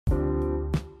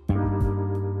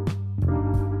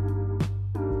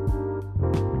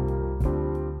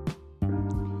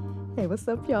what's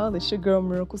up, y'all? It's your girl,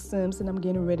 Miracle Sims, and I'm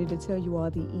getting ready to tell you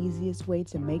all the easiest way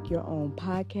to make your own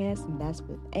podcast, and that's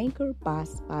with Anchor by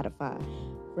Spotify.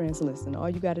 Friends, listen, all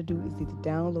you got to do is either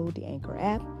download the Anchor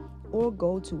app or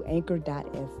go to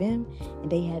anchor.fm, and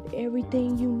they have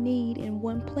everything you need in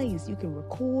one place. You can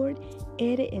record,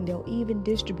 edit, and they'll even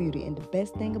distribute it. And the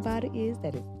best thing about it is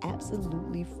that it's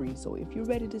absolutely free. So if you're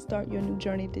ready to start your new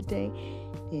journey today,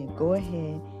 then go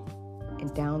ahead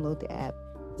and download the app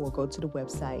or go to the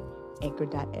website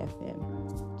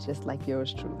anchor.fm, just like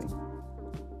yours truly.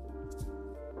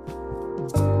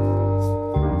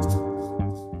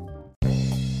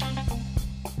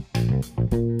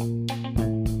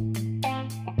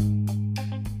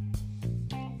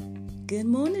 Good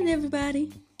morning,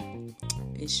 everybody.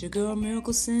 It's your girl,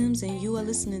 Miracle Sims, and you are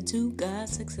listening to God,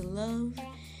 Sex, and Love,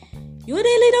 your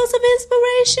daily dose of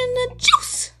inspiration and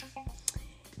juice.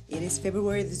 It is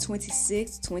February the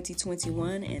 26th,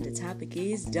 2021, and the topic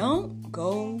is Don't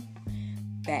Go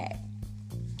Back.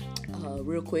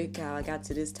 Real quick, how I got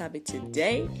to this topic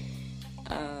today.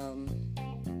 I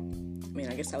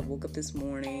guess I woke up this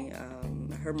morning. I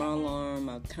heard my alarm.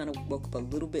 I kind of woke up a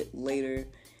little bit later.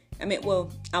 I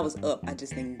was up. I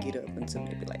just didn't get up until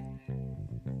maybe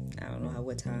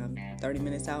what time, 30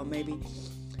 minutes out maybe.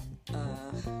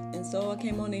 And so I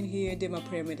came on in here, did my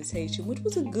prayer meditation, which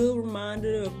was a good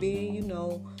reminder of being,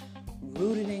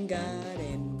 rooted in God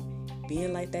and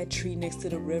being like that tree next to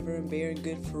the river and bearing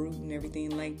good fruit and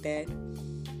everything like that.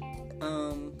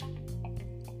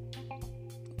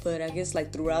 But I guess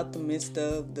throughout the midst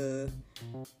of the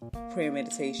prayer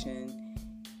meditation,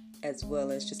 as well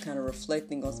as just kind of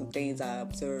reflecting on some things I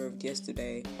observed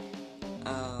yesterday,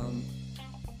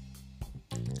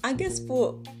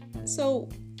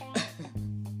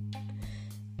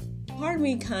 part of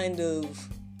me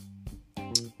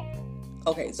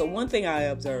so one thing I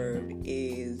observed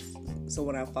is,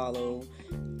 when I follow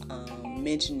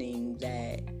mentioning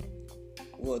that,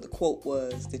 the quote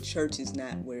was, the church is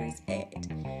not where it's at,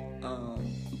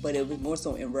 but it was more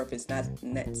so in reference not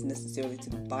necessarily to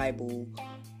the Bible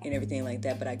and everything like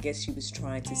that, but I guess she was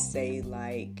trying to say how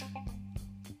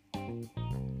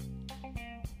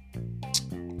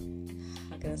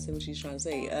can I say what she's trying to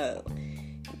say?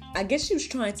 I guess she was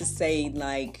trying to say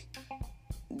the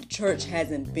church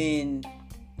hasn't been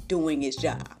doing its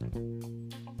job.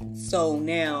 So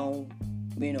now,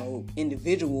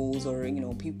 individuals or,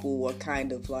 people are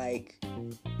kind of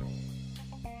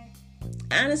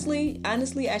honestly,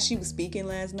 as she was speaking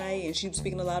last night, and she was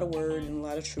speaking a lot of word and a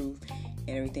lot of truth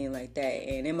and everything like that.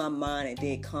 And in my mind, it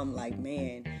did come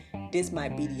man, this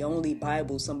might be the only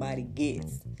Bible somebody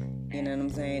gets. You know what I'm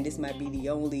saying? This might be the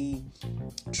only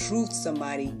truth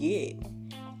somebody get.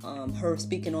 Her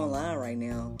speaking online right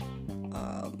now,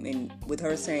 and with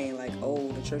her saying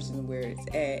the church isn't where it's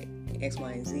at, X,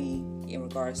 Y, and Z, in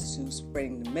regards to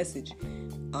spreading the message.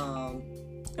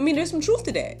 There's some truth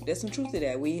to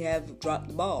that. We have dropped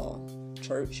the ball,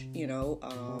 church, in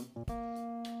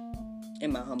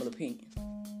my humble opinion.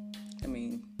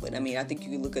 I think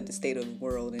you can look at the state of the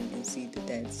world and see that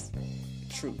that's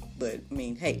true. But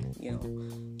hey,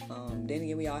 then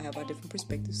again, we all have our different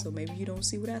perspectives, so maybe you don't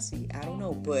see what I see. I don't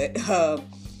know, but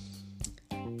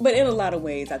in a lot of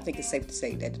ways, I think it's safe to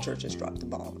say that the church has dropped the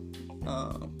ball.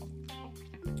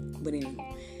 But anyway,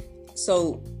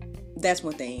 so that's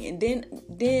one thing. And then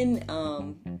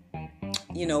our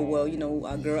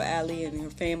girl Allie and her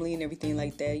family and everything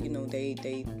like that,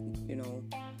 they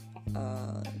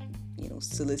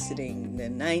soliciting the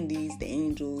 90s, the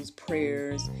angels,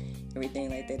 prayers, everything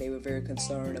like that. They were very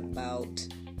concerned about,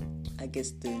 I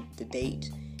guess, the date,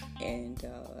 and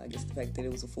I guess the fact that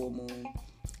it was a full moon,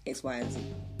 X, Y, and Z.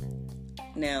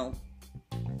 Now,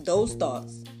 those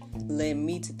thoughts led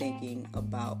me to thinking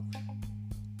about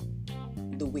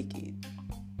the wicked,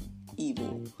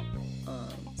 evil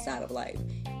side of life.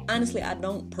 Honestly, I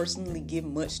don't personally give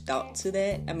much thought to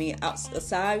that.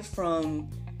 Aside from,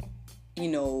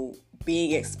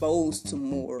 being exposed to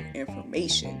more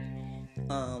information,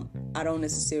 I don't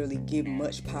necessarily give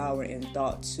much power and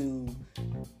thought to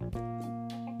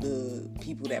the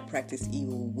people that practice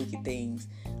evil, wicked things.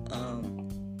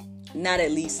 Not at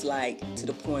least to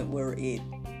the point where it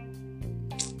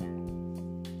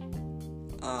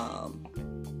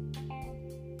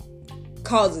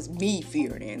causes me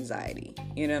fear and anxiety.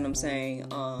 You know what I'm saying?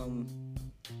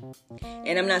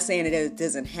 And I'm not saying that it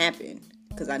doesn't happen,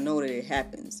 because I know that it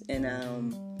happens, and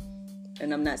I'm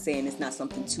not saying it's not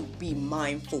something to be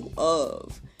mindful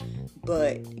of,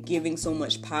 but giving so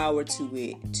much power to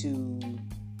it to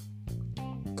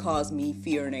cause me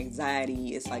fear and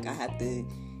anxiety, it's I have to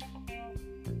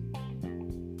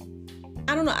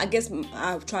I don't know. I guess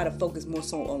I try to focus more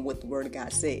so on what the Word of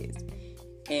God says,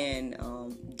 and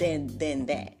than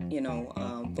that,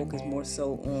 focus more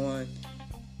so on,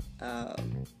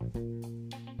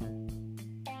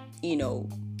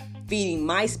 feeding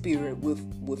my spirit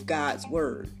with God's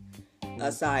Word,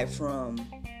 aside from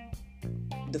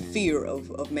the fear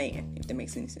of man, if that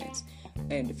makes any sense,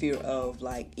 and the fear of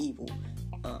like evil,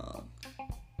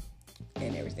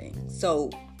 and everything. So,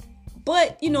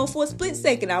 but for a split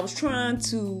second, I was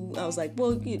like,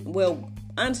 well,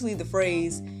 honestly, the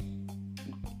phrase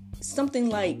something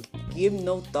like "give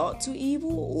no thought to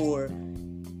evil" or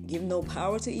 "give no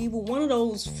power to evil," one of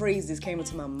those phrases came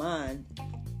into my mind.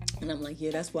 And I'm like, yeah,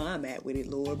 that's where I'm at with it,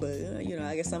 Lord. But,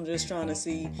 I guess I'm just trying to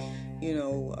see,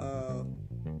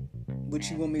 what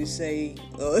you want me to say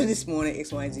this morning,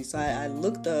 X, Y, and Z. So I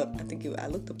looked up, I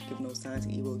looked up "give no sign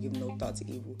to evil," "give no thought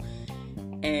to evil."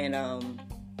 And I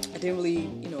didn't really,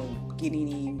 get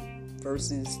any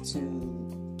verses to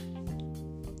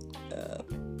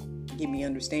give me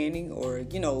understanding, or, it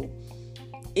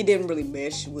didn't really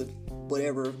mesh with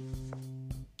whatever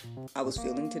I was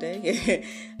feeling today.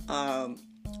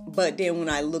 But then when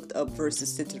I looked up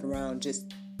verses centered around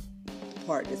just the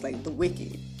part that's like the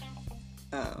wicked,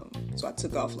 so I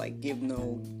took off like "give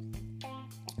no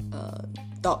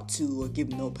thought to" or "give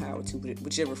no power to,"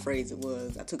 whichever phrase it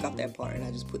was. I took off that part and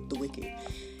I just put the wicked.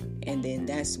 And then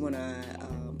that's when I,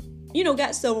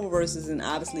 got several verses, and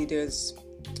obviously there's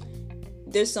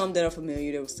some that are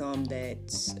familiar. There was some that,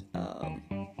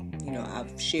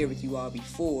 I've shared with you all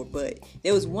before, but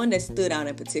there was one that stood out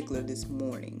in particular this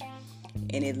morning.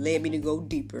 And it led me to go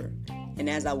deeper. And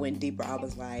as I went deeper, I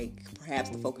was like, perhaps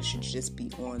the focus should just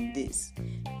be on this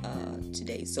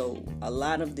today. So a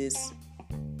lot of this,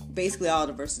 basically all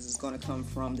the verses is going to come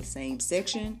from the same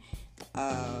section.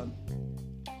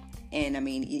 And I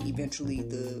mean, eventually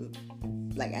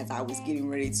as I was getting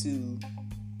ready to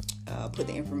put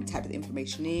type of the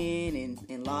information in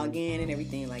and log in and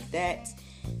everything like that,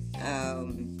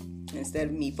 instead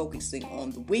of me focusing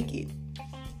on the wicked,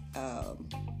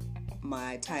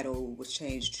 my title was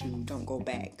changed to "Don't Go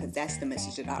Back," because that's the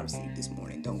message that I received this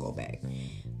morning. Don't go back.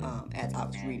 As I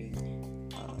was reading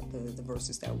the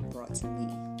verses that were brought to me.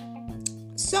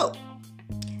 So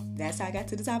that's how I got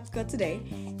to the topic of today,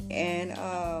 and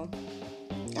I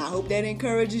hope that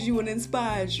encourages you and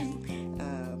inspires you.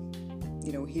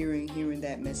 Hearing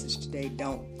that message today.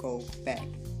 Don't go back.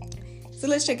 So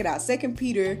let's check it out. 2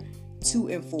 Peter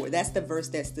 2:4. That's the verse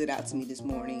that stood out to me this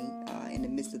morning. In the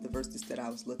midst of the verses that I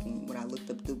was looking when I looked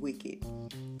up the wicked,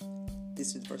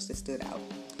 this is the verse that stood out.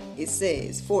 It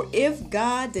says, "For if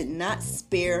God did not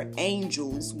spare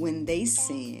angels when they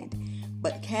sinned,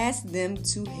 but cast them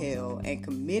to hell and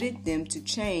committed them to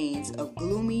chains of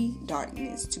gloomy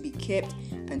darkness to be kept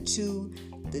unto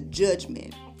the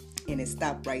judgment." And it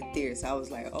stopped right there. So I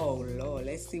was like, oh Lord,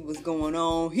 let's see what's going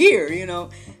on here.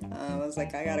 I was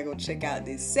like, I gotta go check out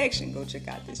this section, go check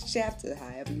out this chapter,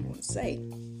 however you want to say.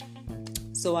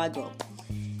 So I go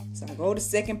to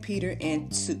 2 Peter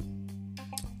and 2.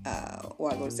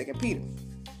 Or I go to 2 Peter.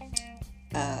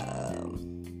 I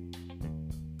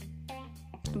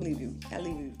leave you,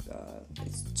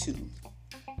 it's 2.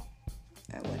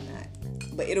 Whatnot.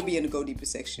 But it'll be in the Go Deeper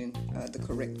section, the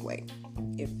correct way.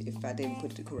 If I didn't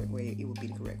put it the correct way, it would be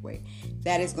the correct way.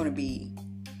 That is going to be,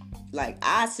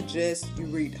 I suggest you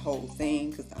read the whole thing,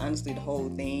 because honestly, the whole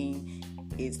thing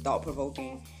is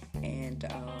thought-provoking and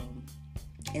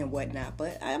whatnot.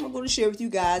 But I'm going to share with you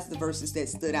guys the verses that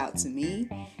stood out to me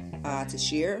to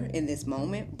share in this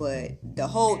moment. But the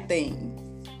whole thing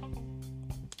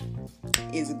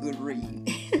is a good read.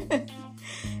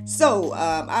 So,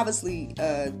 obviously,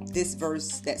 this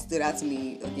verse that stood out to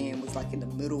me, again, was in the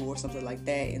middle or something like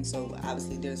that. And so,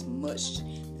 obviously, there's much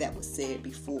that was said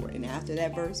before and after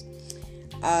that verse.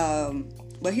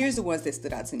 But here's the ones that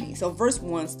stood out to me. So, verse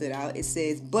 1 stood out. It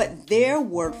says, "But there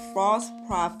were false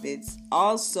prophets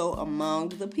also among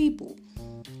the people,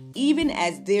 even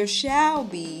as there shall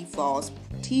be false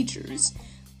teachers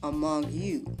among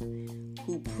you,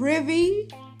 who privily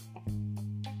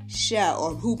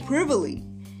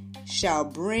shall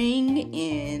bring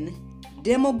in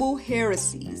damnable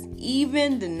heresies,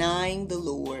 even denying the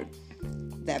Lord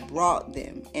that brought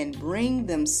them, and bring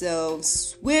themselves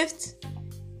swift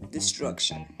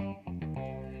destruction."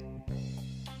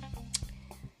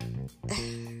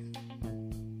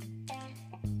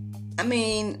 I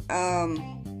mean,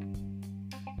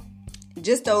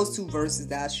 just those two verses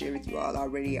that I shared with you all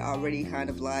already kind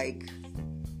of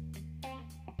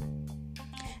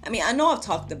I know I've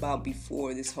talked about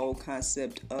before this whole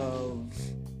concept of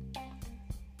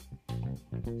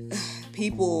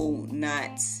people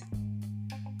not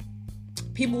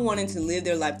people wanting to live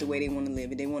their life the way they want to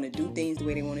live it. They want to do things the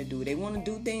way they want to do it. They want to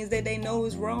do things that they know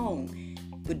is wrong,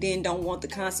 but then don't want the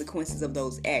consequences of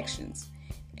those actions.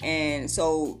 And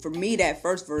so for me, that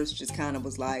first verse just kind of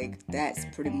was like, that's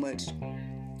pretty much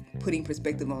putting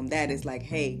perspective on that. Is like,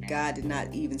 hey, God did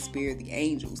not even spare the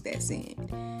angels that sinned,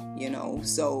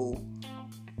 so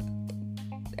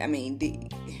I mean,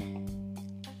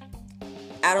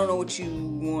 I don't know what you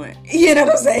want, what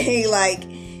I'm saying, like,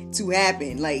 to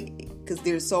happen, like, because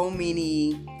there's so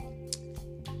many,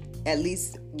 at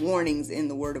least, warnings in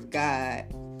the Word of God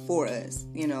for us,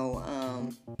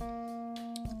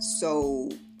 so,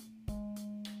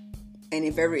 and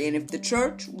if the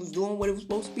church was doing what it was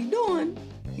supposed to be doing,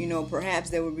 perhaps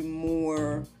there would be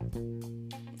more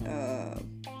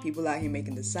people out here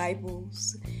making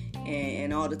disciples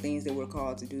and all the things that we're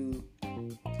called to do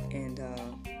and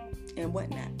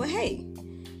whatnot. But hey,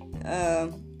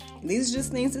 these are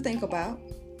just things to think about.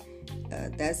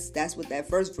 That's what that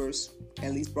first verse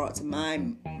at least brought to my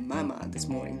mind this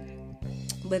morning.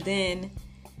 But then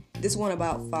this one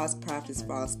about false prophets,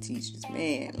 false teachers,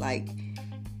 man, like,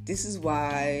 this is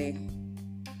why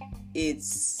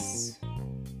it's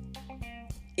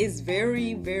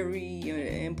very,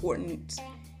 very important.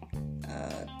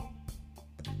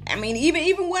 I mean,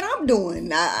 even what I'm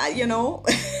doing,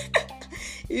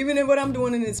 even in what I'm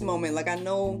doing in this moment, like, I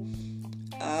know,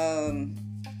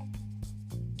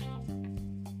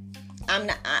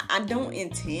 I don't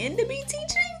intend to be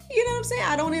teaching. You know what I'm saying?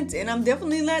 I don't intend. I'm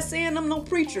definitely not saying I'm no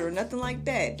preacher or nothing like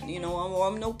that.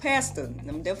 I'm no pastor.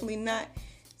 I'm definitely not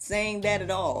saying that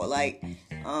at all. Like,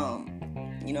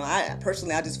 I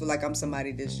personally, I just feel like I'm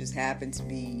somebody that's just happened to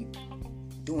be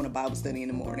doing a Bible study in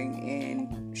the morning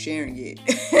and sharing it.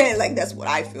 Like, that's what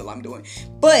I feel I'm doing.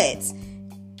 But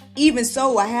even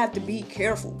so, I have to be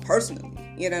careful personally.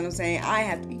 You know what I'm saying? I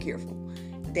have to be careful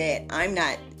that I'm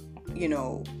not,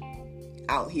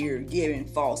 out here giving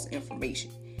false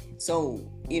information. So,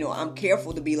 I'm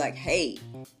careful to be like, hey,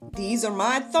 these are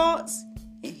my thoughts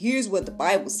and here's what the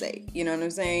Bible say. You know what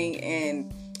I'm saying?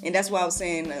 And that's why I was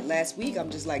saying last week,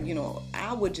 I'm just like,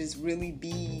 I would just really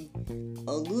be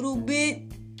a little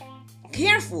bit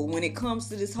careful when it comes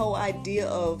to this whole idea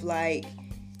of, like,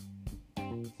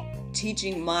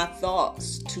 teaching my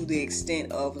thoughts to the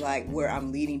extent of, like, where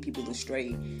I'm leading people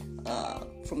astray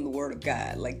from the Word of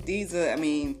God. Like, these are,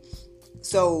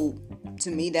 so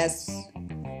to me, that's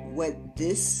what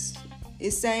this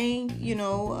is saying,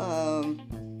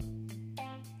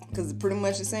 because pretty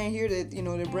much it's saying here that,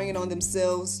 they're bringing on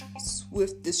themselves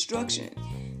swift destruction.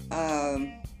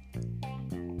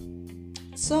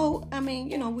 So,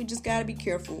 we just got to be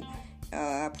careful.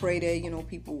 I pray that,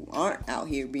 people aren't out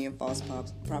here being false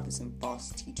prophets and false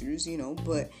teachers,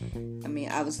 but,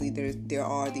 obviously there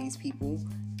are these people.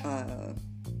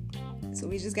 So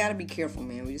we just got to be careful,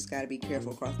 man. We just got to be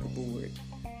careful across the board.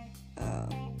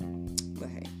 But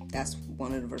hey, that's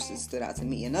one of the verses that stood out to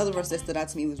me. Another verse that stood out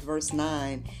to me was verse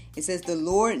 9. It says, "The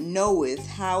Lord knoweth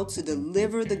how to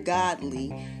deliver the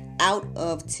godly out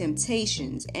of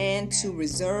temptations, and to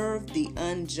reserve the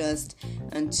unjust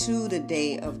unto the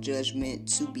day of judgment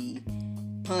to be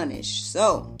punished."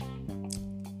 So,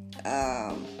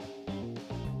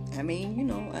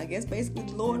 I guess basically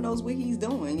the Lord knows what he's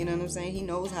doing. You know what I'm saying? He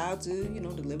knows how to,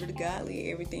 deliver the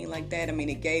godly, everything like that.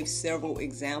 It gave several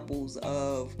examples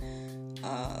of,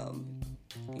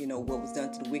 what was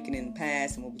done to the wicked in the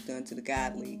past and what was done to the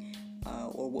godly,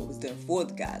 or what was done for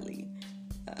the godly.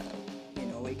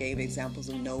 It gave examples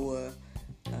of Noah.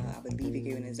 I believe it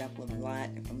gave an example of Lot,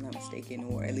 if I'm not mistaken,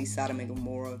 or at least Sodom and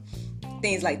Gomorrah,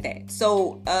 things like that.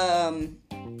 So,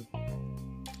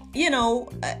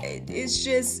 it's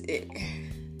just,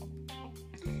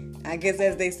 I guess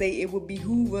as they say, it would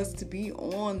behoove us to be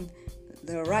on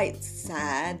the right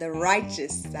side, the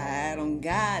righteous side, on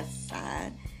God's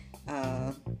side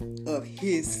of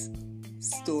his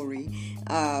story.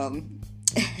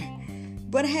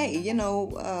 But hey,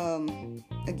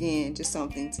 again, just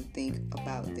something to think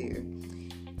about there.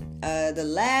 The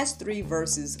last three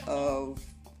verses of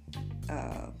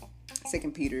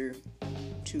 2 Peter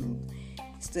 2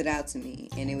 stood out to me,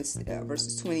 and it was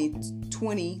verses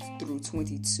 20 through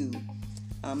 22.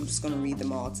 I'm just going to read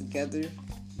them all together,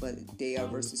 but they are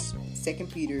verses 2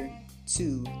 Peter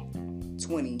 2,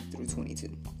 20 through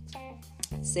 22.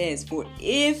 It says, "For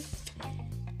if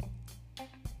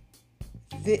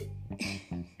the..."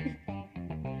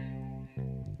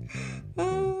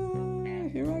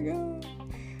 Here I go.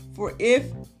 "For if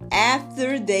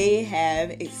after they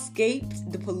have escaped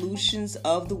the pollutions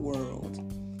of the world,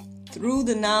 through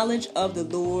the knowledge of the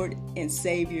Lord and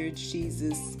Savior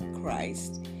Jesus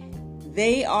Christ,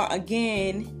 they are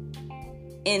again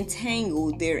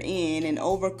entangled therein and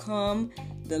overcome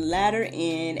the latter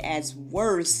end as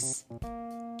worse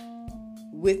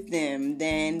with them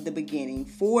than the beginning.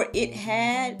 For it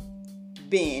had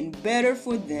been better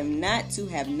for them not to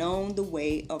have known the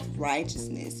way of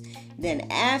righteousness than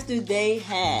after they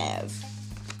have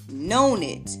known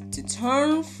it to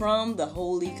turn from the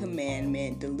holy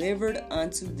commandment delivered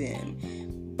unto them.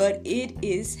 But it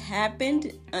is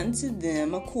happened unto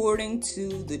them according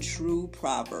to the true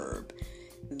proverb.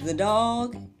 The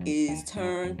dog is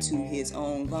turned to his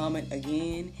own vomit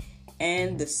again,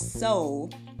 and the soul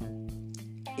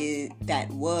that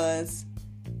was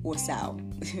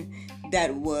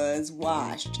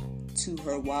washed to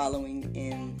her wallowing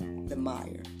in the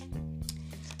mire.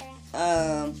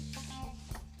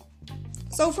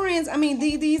 So friends, I mean,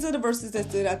 these are the verses that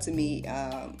stood out to me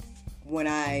when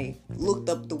I looked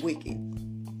up the wicked.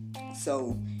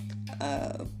 So,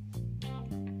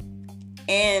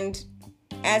 and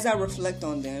as I reflect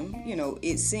on them,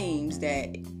 it seems that,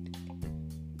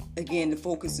 again, the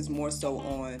focus is more so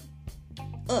on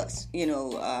us,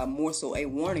 more so a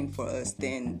warning for us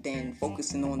than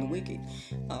focusing on the wicked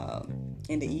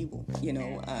and the evil.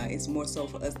 It's more so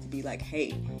for us to be like,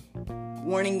 hey,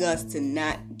 warning us to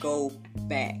not go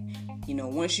back.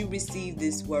 Once you receive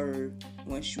this word,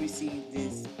 once you receive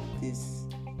this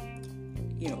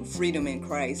freedom in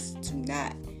Christ, to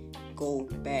not go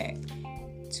back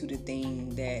to the thing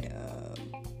that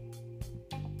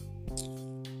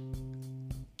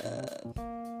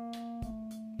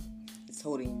is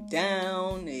holding you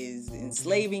down, is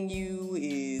enslaving you,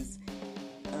 is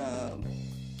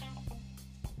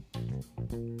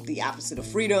the opposite of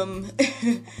freedom.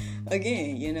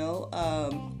 Again,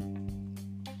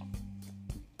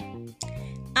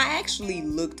 I actually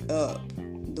looked up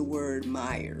the word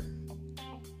mire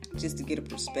just to get a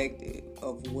perspective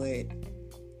of what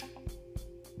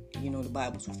the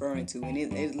Bible's referring to, and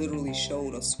it literally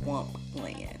showed a swamp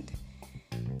land.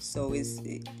 So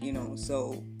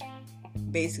so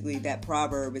basically that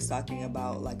proverb is talking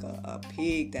about like a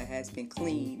pig that has been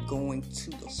cleaned going to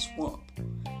the swamp,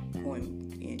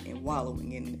 going in and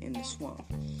wallowing in the swamp.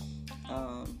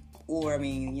 Or,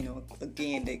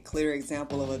 again, the clear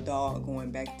example of a dog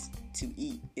going back to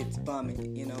eat its vomit,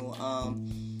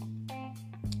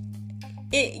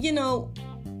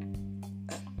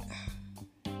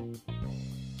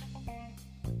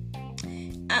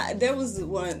 there was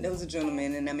a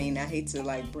gentleman, and I hate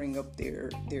to bring up their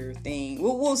thing.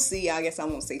 We'll see. I guess I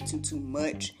won't say too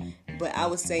much, but I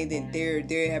would say that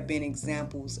there have been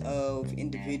examples of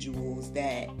individuals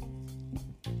that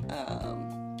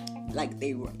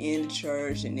they were in the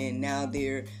church and then now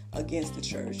they're against the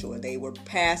church, or they were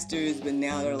pastors but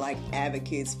now they're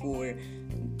advocates for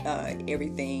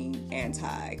everything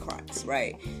anti-Christ,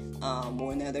 right?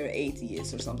 Or now they're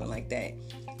atheists or something like that.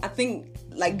 I think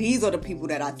these are the people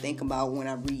that I think about when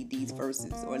I read these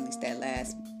verses, or at least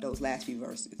those last few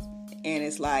verses. And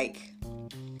it's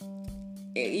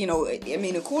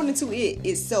according to it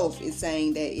itself, it's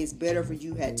saying that it's better for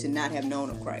you to not have known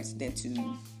of Christ than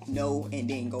to know and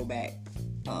then go back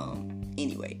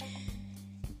anyway.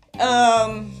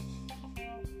 I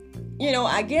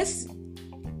guess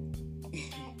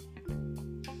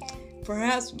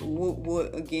perhaps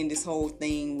what again, this whole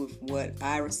thing with what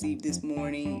I received this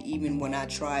morning, even when I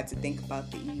tried to think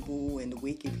about the evil and the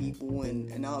wicked people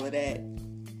and all of that,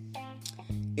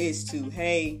 is to,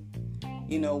 hey,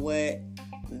 you know what?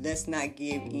 Let's not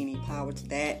give any power to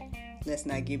that. Let's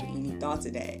not give any thought to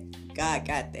that. God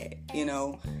got that,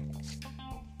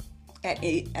 At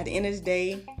the end of the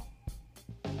day,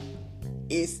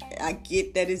 I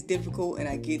get that it's difficult and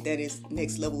I get that it's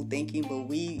next level thinking, but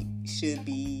we should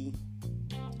be,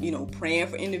 praying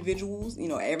for individuals.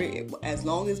 As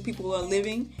long as people are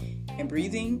living and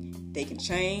breathing, they can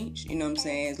change. You know what I'm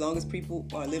saying? As long as people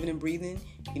are living and breathing,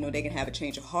 they can have a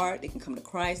change of heart. They can come to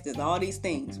Christ. There's all these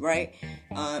things, right?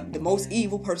 The most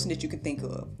evil person that you can think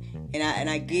of. And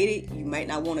I get it. You might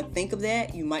not want to think of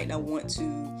that. You might not want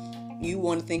to. You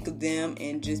want to think of them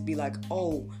and just be like,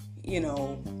 oh,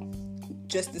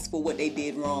 justice for what they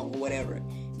did wrong or whatever.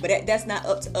 But that's not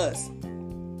up to us.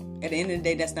 At the end of the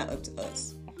day, that's not up to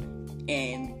us.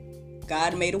 And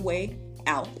God made a way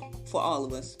out for all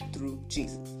of us through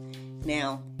Jesus.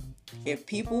 Now, if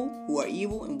people who are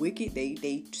evil and wicked,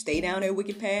 they stay down their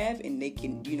wicked path and they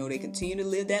can, they continue to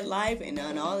live that life and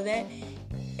all of that.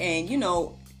 And,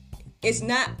 it's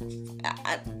not,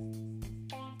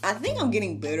 I think I'm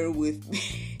getting better with,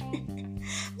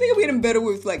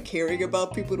 caring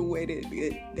about people the way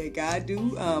that God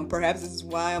do. Perhaps this is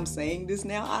why I'm saying this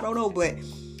now. I don't know. But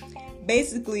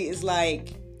basically, it's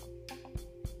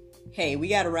hey, we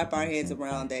got to wrap our heads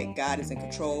around that God is in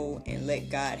control and let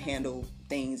God handle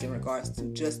things in regards to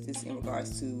justice, in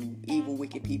regards to evil,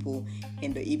 wicked people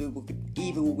and the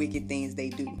evil, wicked things they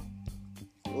do.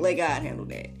 Let God handle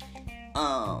that.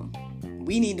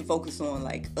 We need to focus on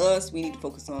like us. We need to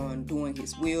focus on doing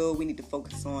His will. We need to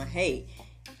focus on, hey,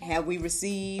 have we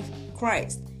received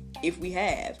Christ? If we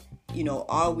have,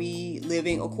 are we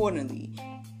living accordingly?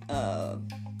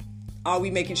 Are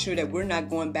we making sure that we're not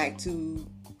going back to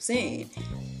sin?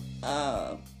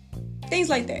 Things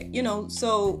like that,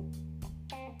 So,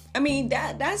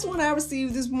 that's what I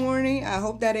received this morning. I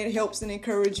hope that it helps and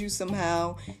encourages you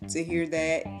somehow to hear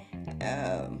that.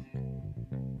 And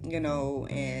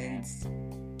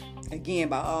again,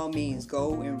 by all means,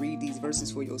 go and read these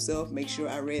verses for yourself. Make sure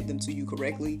I read them to you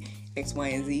correctly, X, Y,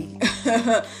 and Z.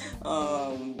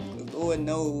 Lord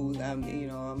knows,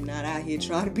 I'm not out here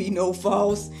trying to be no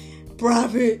false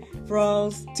prophet,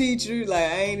 false teacher.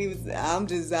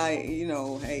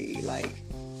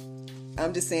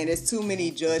 I'm just saying there's too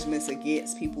many judgments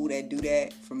against people that do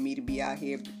that for me to be out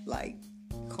here,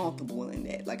 comfortable in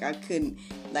that. I couldn't,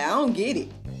 I don't get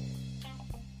it.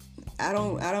 I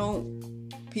don't,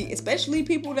 especially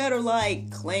people that are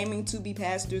claiming to be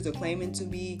pastors or claiming to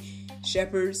be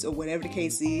shepherds or whatever the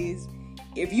case is.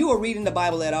 If you are reading the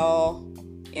Bible at all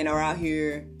and are out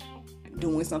here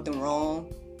doing something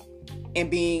wrong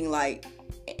and being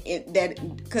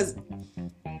because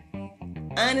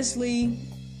honestly,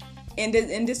 and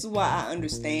this is why I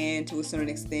understand to a certain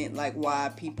extent, why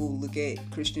people look at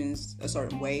Christians a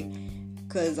certain way,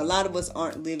 because a lot of us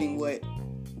aren't living what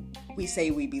we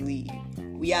say we believe.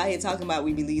 We out here talking about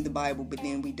we believe the Bible, but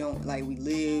then we don't. We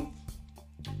live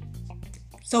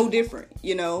so different,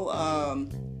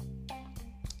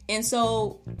 and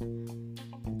so,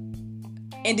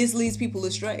 and this leads people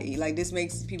astray. This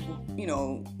makes people,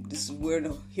 this is where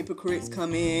the hypocrites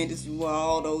come in. This is where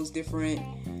all those different,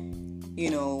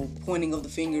 pointing of the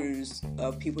fingers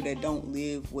of people that don't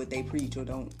live what they preach or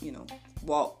don't,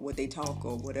 walk what they talk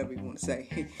or whatever you want to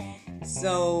say.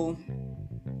 So,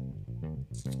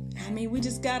 we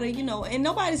just gotta, and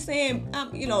nobody's saying,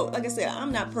 like I said,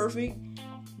 I'm not perfect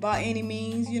by any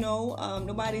means,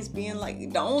 nobody's being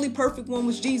the only perfect one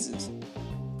was Jesus,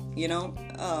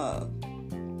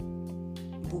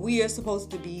 but we are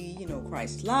supposed to be,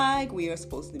 Christ-like. We are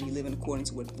supposed to be living according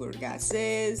to what the Word of God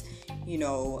says,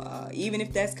 even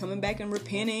if that's coming back and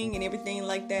repenting and everything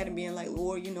like that and being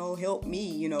Lord, help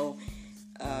me,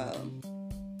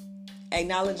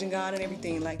 acknowledging God and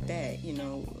everything like that,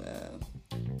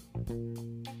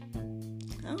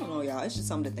 I don't know, y'all. It's just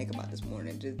something to think about this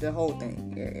morning. Just the whole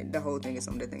thing. Yeah, the whole thing is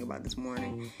something to think about this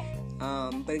morning.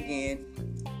 But again,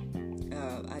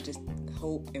 I just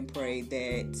hope and pray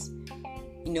that,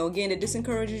 again, that this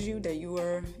encourages you, that you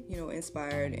are,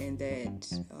 inspired, and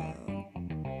that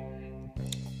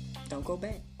don't go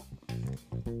back.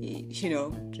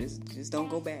 Just don't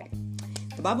go back.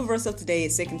 The Bible verse of today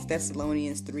is 2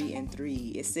 Thessalonians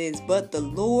 3:3. It says, "But the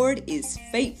Lord is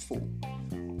faithful,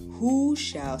 who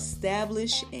shall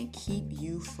establish and keep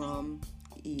you from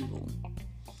evil."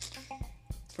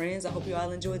 Friends, I hope you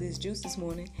all enjoyed this juice this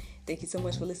morning. Thank you so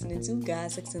much for listening to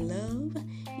God, Sex, and Love.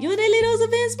 Your daily dose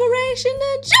of inspiration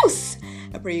and juice.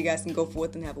 I pray you guys can go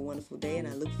forth and have a wonderful day, and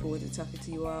I look forward to talking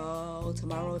to you all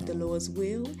tomorrow if the Lord's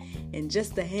will. And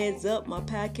just a heads up, my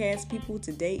podcast people,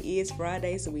 today is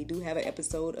Friday, so we do have an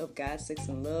episode of God, Sex,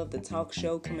 and Love, the talk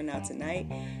show, coming out tonight.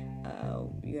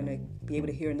 You're going to be able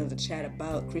to hear another chat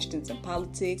about Christians and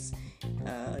politics,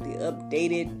 the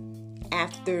updated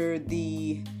after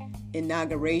the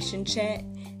inauguration chat.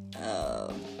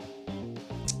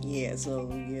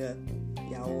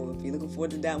 Y'all, if you're looking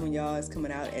forward to that one, y'all, it's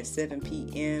coming out at 7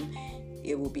 p.m.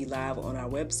 It will be live on our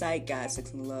website,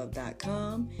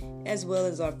 GodSexAndLove.com, as well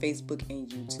as our Facebook and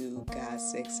YouTube, God,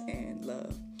 Sex, and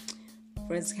Love.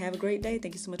 Friends, have a great day.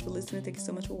 Thank you so much for listening. Thank you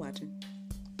so much for watching.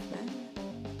 Bye.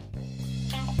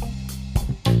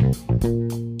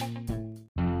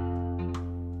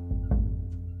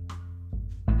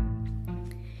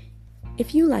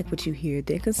 If you like what you hear,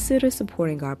 then consider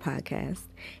supporting our podcast.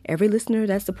 Every listener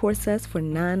that supports us for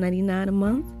 $9.99 a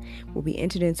month will be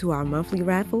entered into our monthly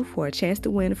raffle for a chance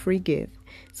to win a free gift.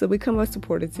 So become a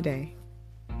supporter today.